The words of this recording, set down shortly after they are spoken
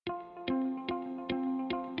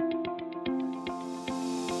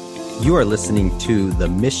You are listening to the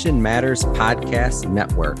Mission Matters Podcast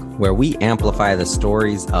Network, where we amplify the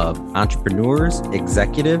stories of entrepreneurs,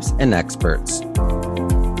 executives, and experts.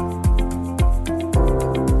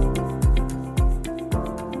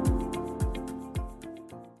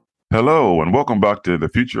 Hello, and welcome back to the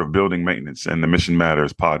Future of Building Maintenance and the Mission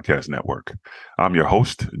Matters Podcast Network. I'm your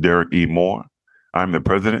host, Derek E. Moore. I'm the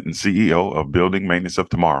president and CEO of Building Maintenance of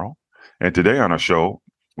Tomorrow. And today on our show,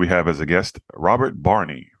 we have as a guest, Robert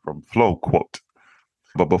Barney from FlowQuote.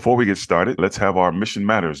 But before we get started, let's have our Mission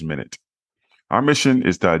Matters Minute. Our mission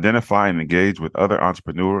is to identify and engage with other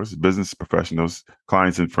entrepreneurs, business professionals,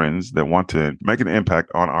 clients, and friends that want to make an impact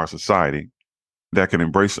on our society that can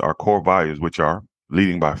embrace our core values, which are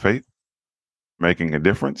leading by faith, making a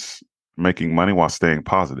difference, making money while staying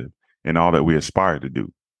positive in all that we aspire to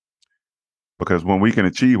do. Because when we can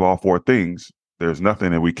achieve all four things, there's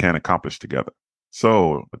nothing that we can't accomplish together.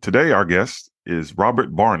 So today our guest is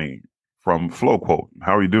Robert Barney from FlowQuote.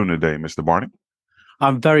 How are you doing today, Mr. Barney?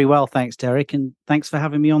 I'm very well, thanks, Derek, and thanks for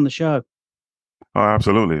having me on the show. Oh,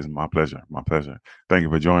 absolutely. It's my pleasure. My pleasure. Thank you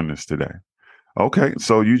for joining us today. Okay,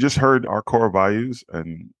 so you just heard our core values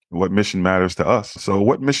and what mission matters to us. So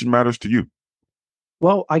what mission matters to you?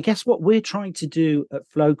 Well, I guess what we're trying to do at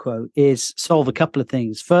FlowQuote is solve a couple of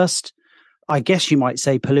things. First, I guess you might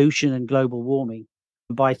say pollution and global warming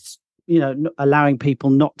by allowing people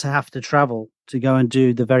not to have to travel to go and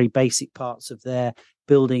do the very basic parts of their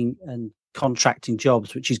building and contracting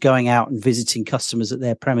jobs, which is going out and visiting customers at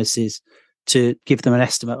their premises to give them an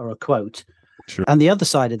estimate or a quote. Sure. And the other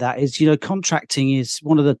side of that is, contracting is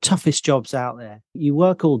one of the toughest jobs out there. You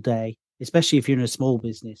work all day, especially if you're in a small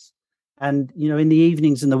business. And, in the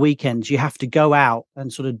evenings and the weekends, you have to go out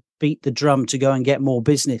and sort of beat the drum to go and get more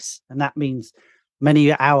business. And that means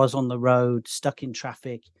many hours on the road, stuck in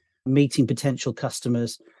traffic, meeting potential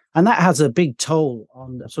customers. And that has a big toll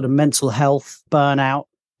on sort of mental health, burnout.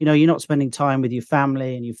 You're not spending time with your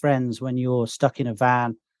family and your friends when you're stuck in a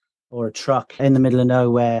van or a truck in the middle of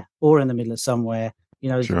nowhere or in the middle of somewhere,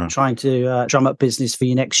 Sure. trying to drum up business for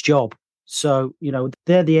your next job. So,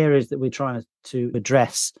 they're the areas that we're trying to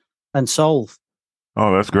address and solve.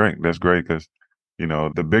 Oh, that's great. That's great because,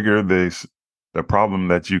 the bigger the problem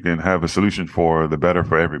that you can have a solution for, the better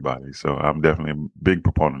for everybody. So I'm definitely a big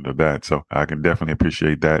proponent of that. So I can definitely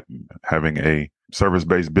appreciate that. Having a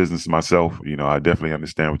service-based business myself, I definitely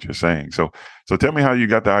understand what you're saying. So tell me how you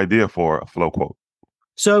got the idea for FlowQuote.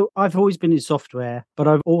 So I've always been in software, but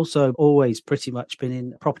I've also always pretty much been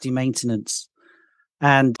in property maintenance.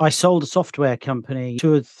 And I sold a software company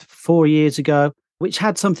 2 or 4 years ago, which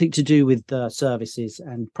had something to do with services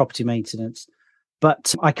and property maintenance.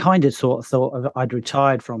 But I kind of thought I'd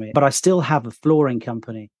retired from it. But I still have a flooring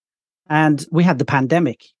company. And we had the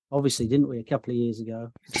pandemic, obviously, didn't we, a couple of years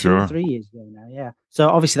ago? Sure. 2 or 3 years ago now, yeah. So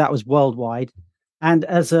obviously that was worldwide. And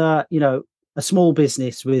as a small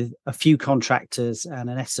business with a few contractors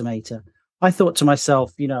and an estimator, I thought to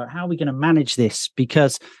myself, how are we going to manage this?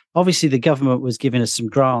 Because obviously the government was giving us some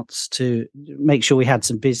grants to make sure we had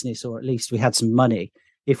some business, or at least we had some money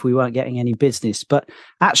if we weren't getting any business. But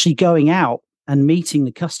actually going out and meeting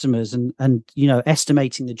the customers and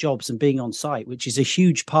estimating the jobs and being on site, which is a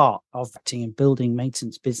huge part of acting and building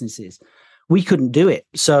maintenance businesses, we couldn't do it.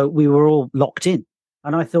 So we were all locked in.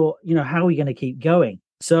 And I thought, how are we going to keep going?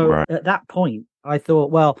 So Right. At that point, I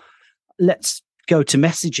thought, well, let's go to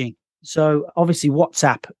messaging. So obviously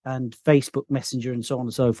WhatsApp and Facebook Messenger and so on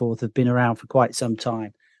and so forth have been around for quite some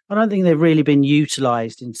time. I don't think they've really been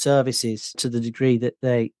utilized in services to the degree that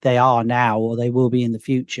they are now, or they will be in the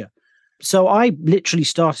future. So I literally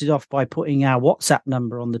started off by putting our WhatsApp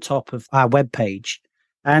number on the top of our webpage.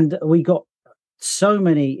 And we got so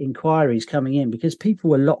many inquiries coming in because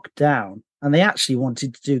people were locked down. And they actually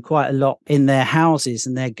wanted to do quite a lot in their houses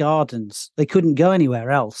and their gardens. They couldn't go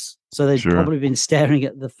anywhere else. So they'd Sure. probably been staring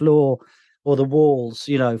at the floor or the walls,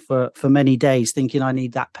 for many days, thinking, I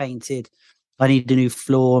need that painted. I need a new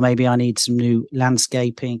floor. Maybe I need some new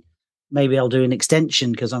landscaping. Maybe I'll do an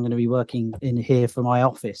extension because I'm going to be working in here for my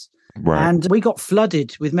office. Right. And we got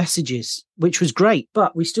flooded with messages, which was great,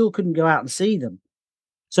 but we still couldn't go out and see them.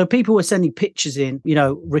 So people were sending pictures in,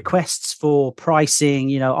 requests for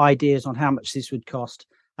pricing, ideas on how much this would cost.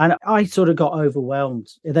 And I sort of got overwhelmed.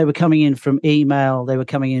 They were coming in from email. They were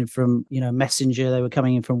coming in from, Messenger. They were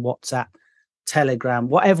coming in from WhatsApp, Telegram,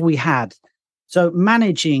 whatever we had. So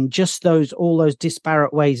managing just all those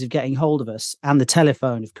disparate ways of getting hold of us, and the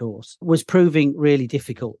telephone, of course, was proving really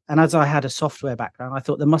difficult. And as I had a software background, I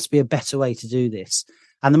thought there must be a better way to do this.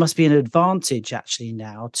 And there must be an advantage actually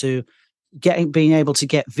now to being able to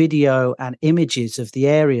get video and images of the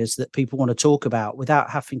areas that people want to talk about without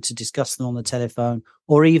having to discuss them on the telephone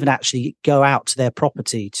or even actually go out to their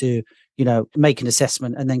property to, make an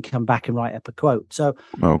assessment and then come back and write up a quote. So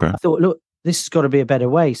I thought, look, this has got to be a better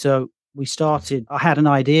way. So I had an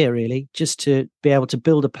idea really just to be able to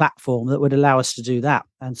build a platform that would allow us to do that.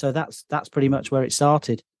 And so that's pretty much where it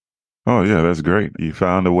started. Oh, yeah, that's great. You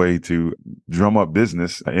found a way to drum up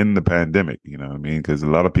business in the pandemic, you know what I mean? Because a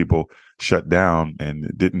lot of people shut down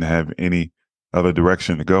and didn't have any other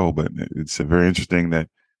direction to go. But it's very interesting that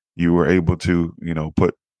you were able to,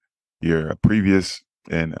 put your previous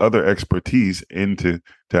and other expertise into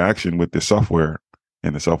action with the software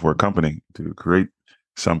and the software company to create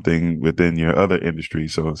something within your other industry.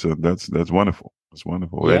 So that's wonderful. That's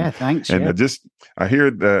wonderful. Yeah, thanks. And I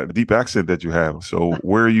hear the deep accent that you have. So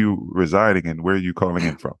where are you residing and where are you calling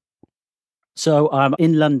in from? So I'm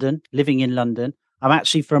in London, living in London. I'm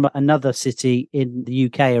actually from another city in the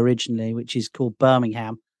UK originally, which is called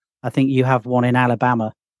Birmingham. I think you have one in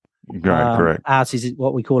Alabama. Right, correct. Ours is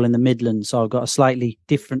what we call in the Midlands. So I've got a slightly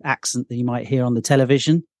different accent that you might hear on the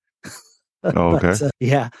television. Oh, okay.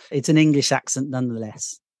 But, it's an English accent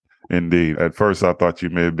nonetheless. Indeed. At first, I thought you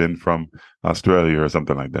may have been from Australia or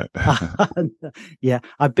something like that. Yeah,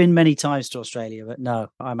 I've been many times to Australia, but no,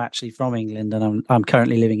 I'm actually from England and I'm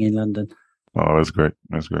currently living in London. Oh, that's great.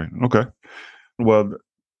 That's great. Okay. Well,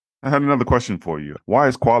 I had another question for you. Why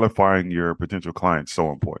is qualifying your potential clients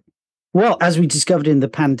so important? Well, as we discovered in the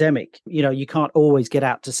pandemic, you can't always get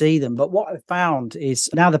out to see them. But what I've found is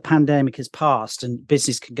now the pandemic has passed and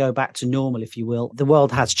business can go back to normal, if you will. The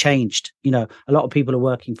world has changed. A lot of people are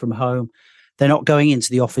working from home. They're not going into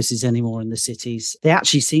the offices anymore in the cities. They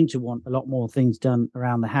actually seem to want a lot more things done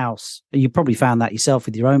around the house. You probably found that yourself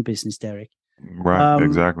with your own business, Derek. Right,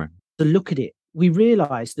 exactly. To look at it, we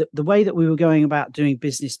realized that the way that we were going about doing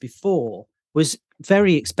business before was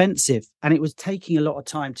very expensive and it was taking a lot of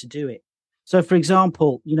time to do it. So, for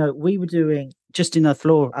example, we were doing just in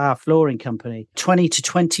our flooring company, 20 to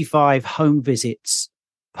 25 home visits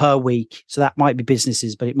per week. So that might be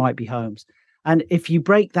businesses, but it might be homes. And if you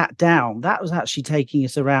break that down, that was actually taking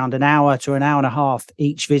us around an hour to an hour and a half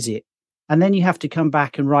each visit. And then you have to come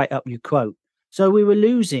back and write up your quote. So we were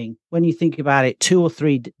losing, when you think about it, 2 or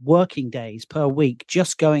 3 working days per week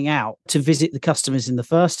just going out to visit the customers in the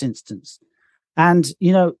first instance. And,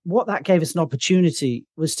 what that gave us an opportunity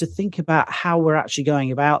was to think about how we're actually going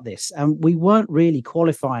about this. And we weren't really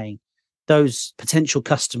qualifying those potential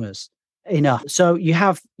customers enough. So you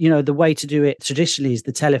have, the way to do it traditionally is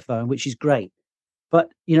the telephone, which is great. But,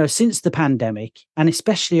 since the pandemic, and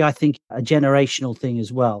especially I think a generational thing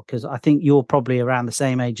as well, because I think you're probably around the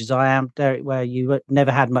same age as I am, Derek, where you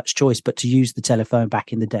never had much choice but to use the telephone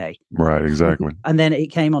back in the day. Right, exactly. And then it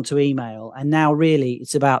came onto email. And now really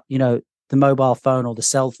it's about, the mobile phone or the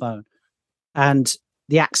cell phone and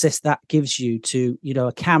the access that gives you to,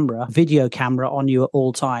 a video camera on you at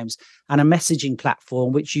all times and a messaging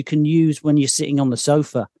platform, which you can use when you're sitting on the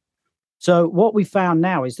sofa. So what we found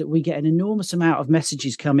now is that we get an enormous amount of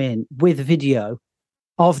messages come in with video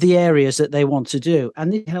of the areas that they want to do.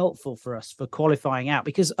 And this is helpful for us for qualifying out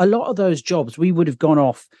because a lot of those jobs we would have gone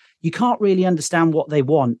off. You can't really understand what they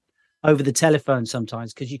want over the telephone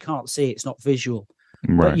sometimes because you can't see it. It's not visual.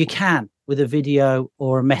 Right. But you can with a video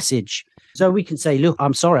or a message. So we can say, look,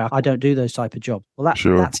 I'm sorry, I don't do those type of jobs. Well,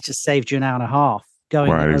 that's just saved you an hour and a half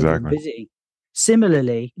going and visiting.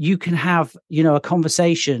 Similarly, you can have, a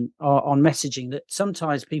conversation on messaging that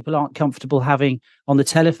sometimes people aren't comfortable having on the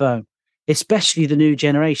telephone, especially the new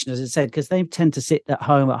generation, as I said, because they tend to sit at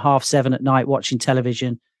home at 7:30 at night watching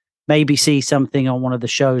television, maybe see something on one of the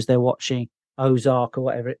shows they're watching, Ozark or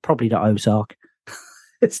whatever. Probably not Ozark.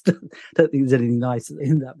 I don't think there's anything nice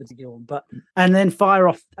in that particular one. And then fire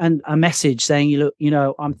off a message saying, look,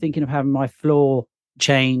 I'm thinking of having my floor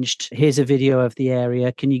changed. Here's a video of the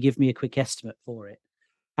area. Can you give me a quick estimate for it?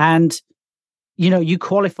 And, you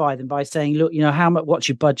qualify them by saying, look, what's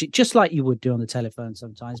your budget? Just like you would do on the telephone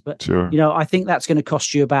sometimes. But, sure. I think that's going to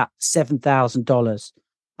cost you about $7,000.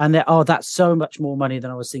 And that's so much more money than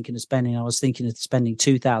I was thinking of spending. I was thinking of spending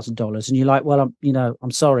 $2,000. And you're like, well, I'm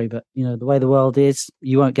sorry, but the way the world is,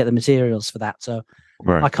 you won't get the materials for that. So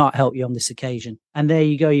I can't help you on this occasion. And there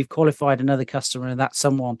you go. You've qualified another customer, and that's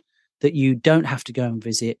someone that you don't have to go and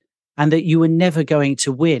visit and that you were never going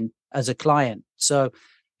to win as a client. So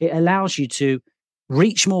it allows you to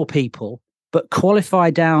reach more people, but qualify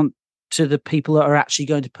down to the people that are actually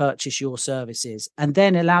going to purchase your services, and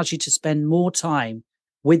then allows you to spend more time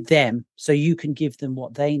with them so you can give them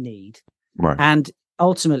what they need. Right. And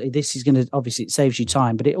ultimately, this is going to, obviously it saves you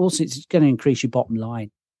time, but it also is going to increase your bottom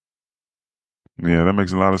line. Yeah, that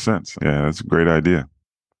makes a lot of sense. Yeah, that's a great idea.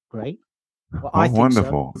 Great. Well, I Well, think so.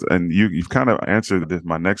 wonderful. And you've kind of answered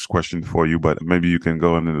my next question for you, but maybe you can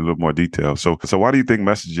go into a little more detail. So why do you think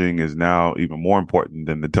messaging is now even more important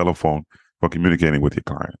than the telephone for communicating with your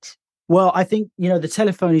clients? Well, I think, the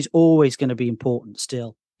telephone is always going to be important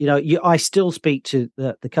still. I still speak to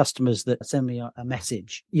the customers that send me a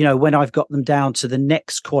message, when I've got them down to the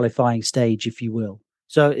next qualifying stage, if you will.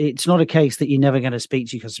 So it's not a case that you're never going to speak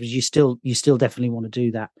to your customers. You still definitely want to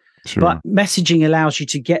do that. Sure. But messaging allows you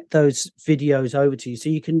to get those videos over to you, so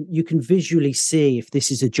you can visually see if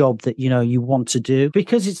this is a job that you want to do,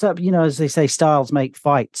 because it's that as they say, styles make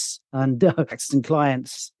fights, and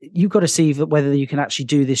clients, you've got to see whether you can actually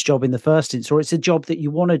do this job in the first instance, or it's a job that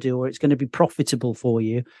you want to do, or it's going to be profitable for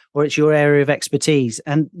you, or it's your area of expertise.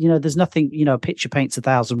 And there's nothing, a picture paints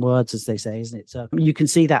 1,000 words, as they say, isn't it? So you can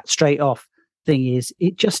see that straight off. Thing is,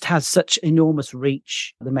 it just has such enormous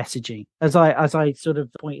reach, the messaging, as I sort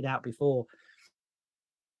of pointed out before.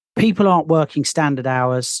 People aren't working standard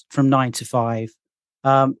hours from 9 to 5.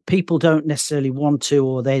 People don't necessarily want to,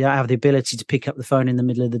 or they don't have the ability to pick up the phone in the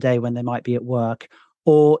middle of the day when they might be at work,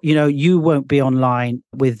 or you won't be online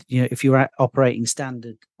with if you're operating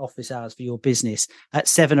standard office hours for your business at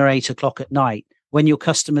 7 or 8 o'clock at night, when your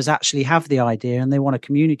customers actually have the idea and they want to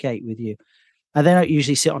communicate with you. And they don't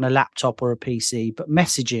usually sit on a laptop or a PC, but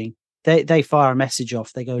messaging, they fire a message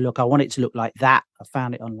off. They go, look, I want it to look like that. I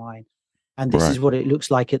found it online, and this is what it looks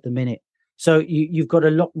like at the minute. So you've got a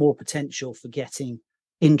lot more potential for getting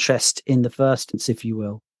interest in the first instance, if you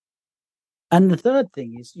will. And the third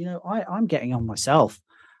thing is, I'm getting on myself,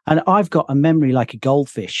 and I've got a memory like a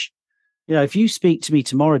goldfish. If you speak to me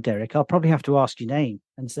tomorrow, Derek, I'll probably have to ask your name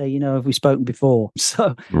and say, have we spoken before?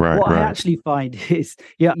 So I actually find is,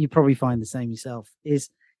 you probably find the same yourself, is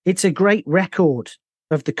it's a great record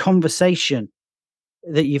of the conversation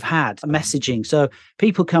that you've had, messaging. So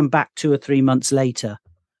people come back 2 or 3 months later.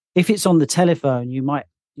 If it's on the telephone, you might,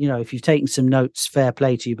 if you've taken some notes, fair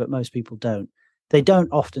play to you, but most people don't. They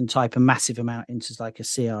don't often type a massive amount into like a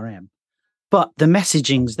CRM, but the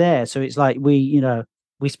messaging's there. So it's like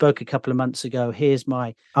we spoke a couple of months ago.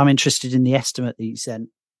 I'm interested in the estimate that you sent.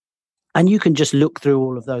 And you can just look through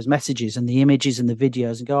all of those messages and the images and the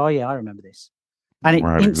videos and go, oh yeah, I remember this. And it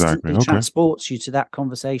instantly transports you to that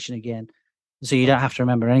conversation again. So you don't have to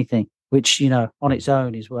remember anything, which, on its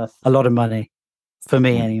own is worth a lot of money for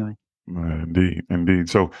me anyway. Indeed.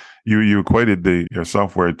 So you equated your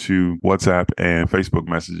software to WhatsApp and Facebook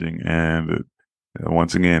messaging. And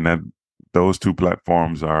once again, those two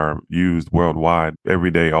platforms are used worldwide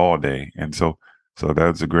every day, all day. And so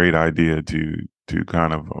that's a great idea to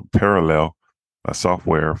kind of parallel a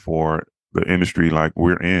software for the industry like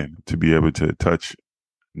we're in, to be able to touch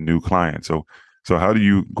new clients. So how do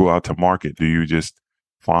you go out to market? Do you just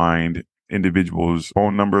find individuals'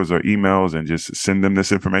 phone numbers or emails and just send them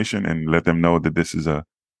this information and let them know that this is a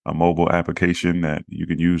mobile application that you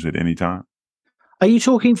can use at any time? Are you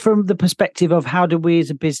talking from the perspective of how do we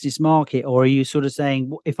as a business market, or are you sort of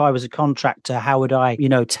saying, if I was a contractor, how would I,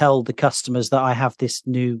 tell the customers that I have this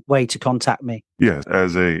new way to contact me? Yes,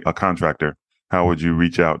 as a contractor, how would you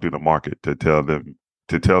reach out to the market to tell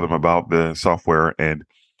them about the software, and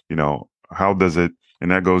how does it?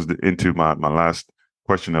 And that goes into my last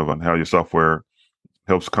question of how your software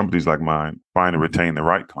helps companies like mine find and retain the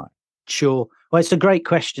right client. Sure. Well, it's a great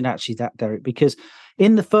question, actually, that, Derek, because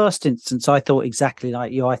in the first instance, I thought exactly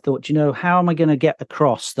like you. I thought, how am I going to get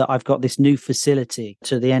across that I've got this new facility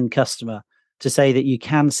to the end customer to say that you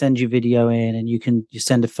can send your video in and you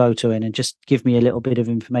send a photo in and just give me a little bit of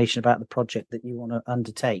information about the project that you want to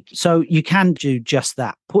undertake. So you can do just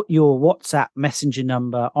that. Put your WhatsApp messenger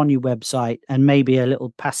number on your website and maybe a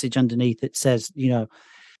little passage underneath that says,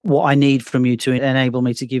 what I need from you to enable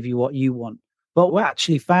me to give you what you want. But what we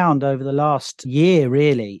actually found over the last year,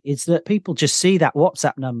 really, is that people just see that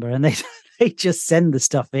WhatsApp number and they just send the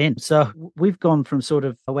stuff in. So we've gone from sort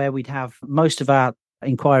of where we'd have most of our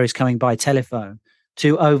inquiries coming by telephone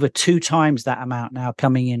to over 2 times that amount now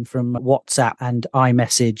coming in from WhatsApp and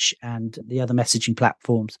iMessage and the other messaging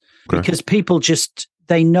platforms. Okay. Because people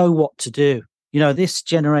they know what to do. This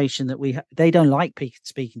generation that they don't like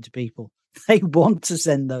speaking to people. They want to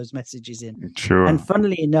send those messages in. Sure. And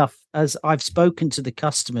funnily enough, as I've spoken to the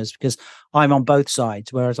customers, because I'm on both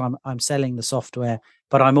sides, whereas I'm selling the software,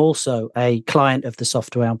 but I'm also a client of the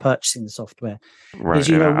software. I'm purchasing the software. Right.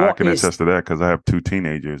 And I can attest to that because I have 2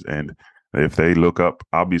 teenagers, and if they look up,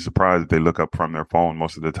 I'll be surprised if they look up from their phone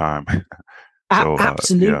most of the time. So,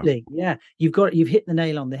 absolutely. Yeah. You've hit the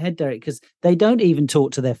nail on the head, Derek, because they don't even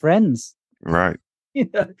talk to their friends. Right.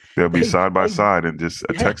 They'll be side by side and just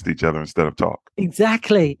text each other instead of talk.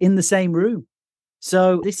 Exactly. In the same room.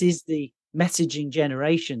 So this is the messaging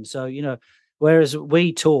generation. So, whereas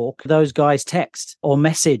we talk, those guys text or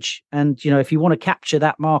message. And, if you want to capture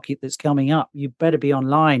that market that's coming up, you better be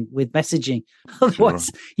online with messaging.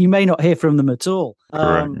 Otherwise, you may not hear from them at all.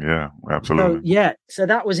 Correct. Yeah, absolutely. So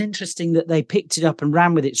that was interesting that they picked it up and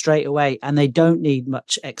ran with it straight away. And they don't need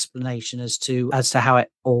much explanation as to how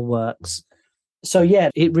it all works. So,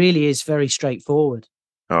 it really is very straightforward.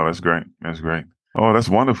 Oh, that's great. That's great. Oh, that's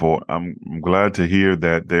wonderful. I'm glad to hear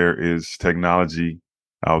that there is technology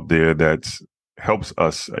out there that helps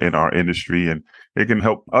us in our industry, and it can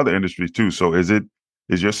help other industries too. So is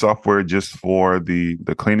your software just for the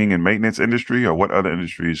cleaning and maintenance industry, or what other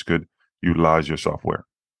industries could utilize your software?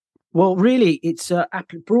 Well, really, it's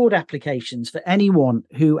broad applications for anyone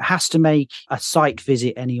who has to make a site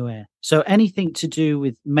visit anywhere. So anything to do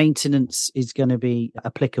with maintenance is going to be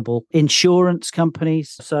applicable. Insurance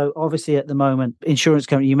companies. So obviously at the moment, insurance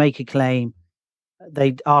company, you make a claim,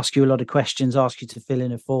 they ask you a lot of questions, ask you to fill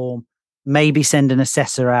in a form, maybe send an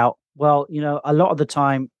assessor out. Well, a lot of the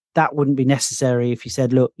time that wouldn't be necessary if you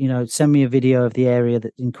said, look, send me a video of the area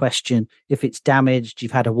that's in question. If it's damaged,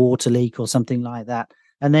 you've had a water leak or something like that.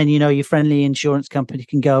 And then, your friendly insurance company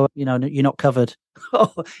can go, you're not covered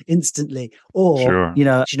instantly. Or, sure. Do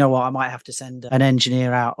you know what? I might have to send an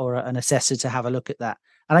engineer out or an assessor to have a look at that.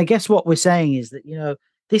 And I guess what we're saying is that,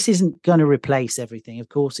 this isn't going to replace everything. Of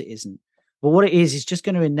course it isn't. But what it is just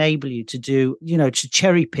going to enable you to do, to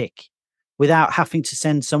cherry pick without having to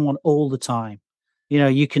send someone all the time.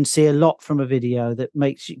 You can see a lot from a video that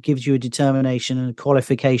gives you a determination and a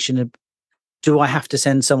qualification of, do I have to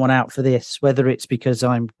send someone out for this? Whether it's because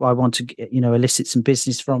I want to, elicit some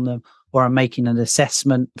business from them, or I'm making an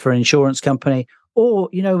assessment for an insurance company, or,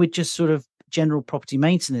 with just sort of general property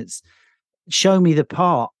maintenance, show me the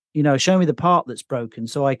part that's broken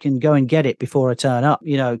so I can go and get it before I turn up.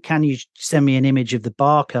 Can you send me an image of the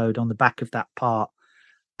barcode on the back of that part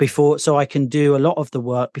so I can do a lot of the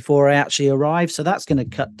work before I actually arrive? So that's going to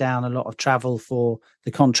cut down a lot of travel for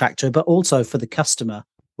the contractor, but also for the customer,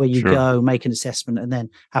 where you go make an assessment and then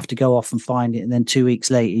have to go off and find it. And then 2 weeks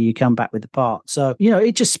later, you come back with the part. So,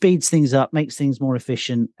 it just speeds things up, makes things more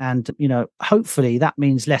efficient. And, hopefully that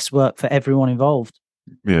means less work for everyone involved.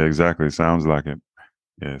 Yeah, exactly. Sounds like it.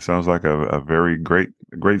 Yeah, it sounds like a very great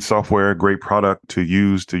software, great product to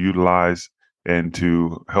use, to utilize, and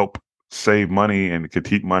to help save money and to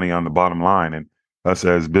keep money on the bottom line. And us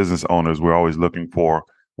as business owners, we're always looking for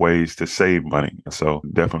ways to save money. So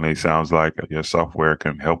definitely sounds like your software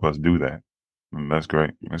can help us do that. And that's great.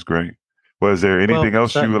 That's great. Well, is there anything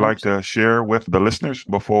else you would like to share with the listeners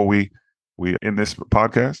before we end this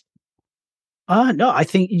podcast? No, I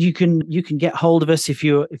think you can get hold of us if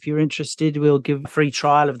you're interested. We'll give a free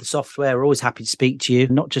trial of the software. We're always happy to speak to you,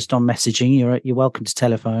 not just on messaging. You're welcome to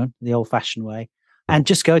telephone the old-fashioned way, and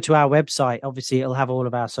just go to our website. Obviously, it'll have all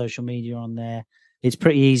of our social media on there. It's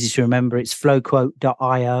pretty easy to remember. It's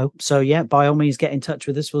flowquote.io. So by all means, get in touch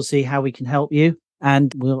with us. We'll see how we can help you,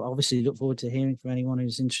 and we'll obviously look forward to hearing from anyone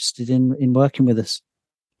who's interested in working with us.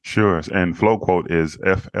 Sure, and FlowQuote is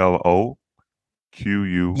FLOQUOTE.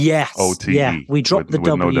 Yes. Yeah, we dropped the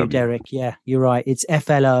W, no Derek. Yeah, you're right. It's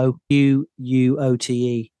FLOQUOTE.io.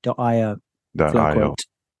 .io.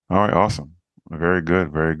 All right, awesome. Very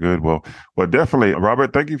good. Very good. Well, definitely,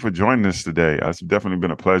 Robert, thank you for joining us today. It's definitely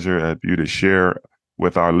been a pleasure for you to share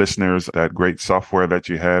with our listeners that great software that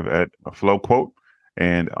you have at FlowQuote.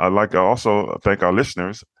 And I'd like to also thank our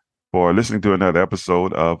listeners for listening to another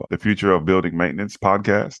episode of the Future of Building Maintenance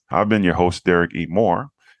podcast. I've been your host, Derek E. Moore.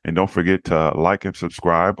 And don't forget to like and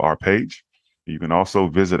subscribe our page. You can also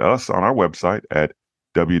visit us on our website at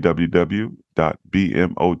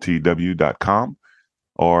www.bmotw.com,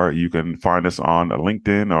 or you can find us on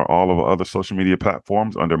LinkedIn or all of our other social media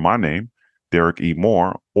platforms under my name, Derek E.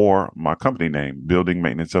 Moore, or my company name, Building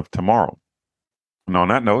Maintenance of Tomorrow. And on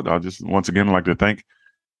that note, I'll just once again like to thank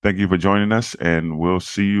you for joining us, and we'll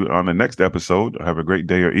see you on the next episode. Have a great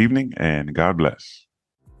day or evening, and God bless.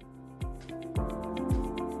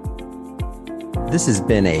 This has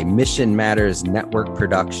been a Mission Matters Network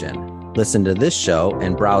production. Listen to this show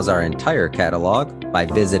and browse our entire catalog by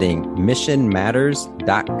visiting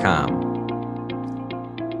missionmatters.com.